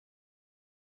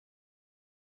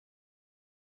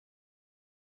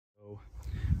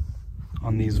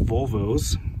On these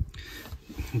Volvos,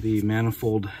 the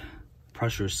manifold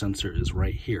pressure sensor is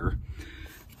right here.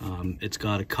 It's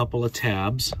got a couple of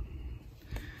tabs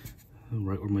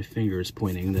right where my finger is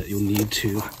pointing that you need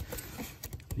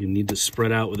to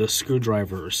spread out with a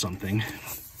screwdriver or something.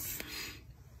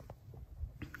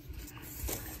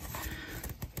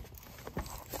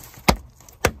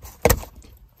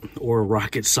 Or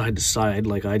rock it side to side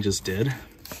like I just did.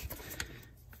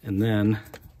 And then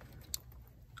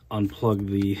unplug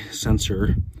the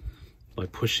sensor by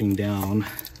pushing down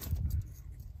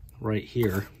right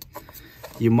here.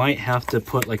 You might have to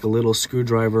put like a little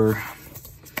screwdriver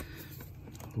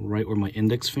right where my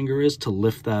index finger is to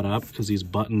lift that up, because these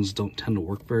buttons don't tend to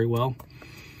work very well.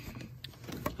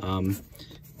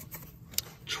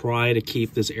 Try to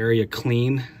keep this area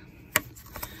clean.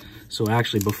 So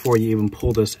actually, before you even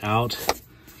pull this out,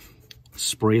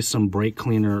 spray some brake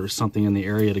cleaner or something in the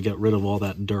area to get rid of all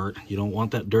that dirt. You don't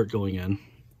want that dirt going in.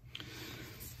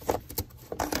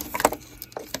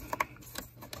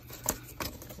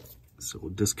 So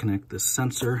we'll disconnect this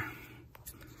sensor.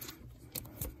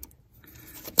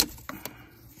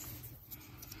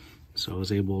 So I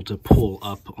was able to pull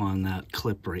up on that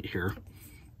clip right here.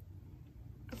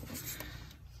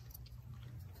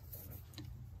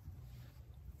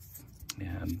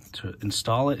 And to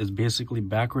install it is basically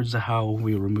backwards to how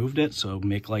we removed it. So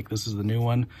make like this is the new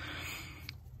one.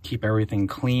 Keep everything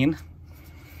clean.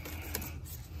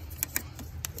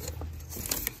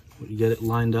 You get it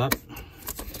lined up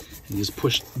and just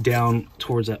push down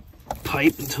towards that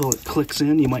pipe until it clicks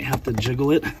in. You might have to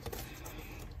jiggle it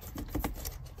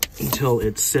until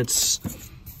it sits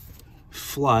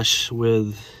flush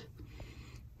with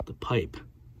the pipe.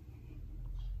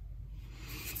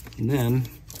 And then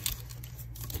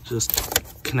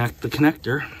just connect the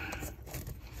connector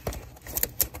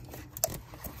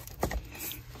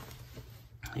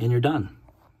and you're done.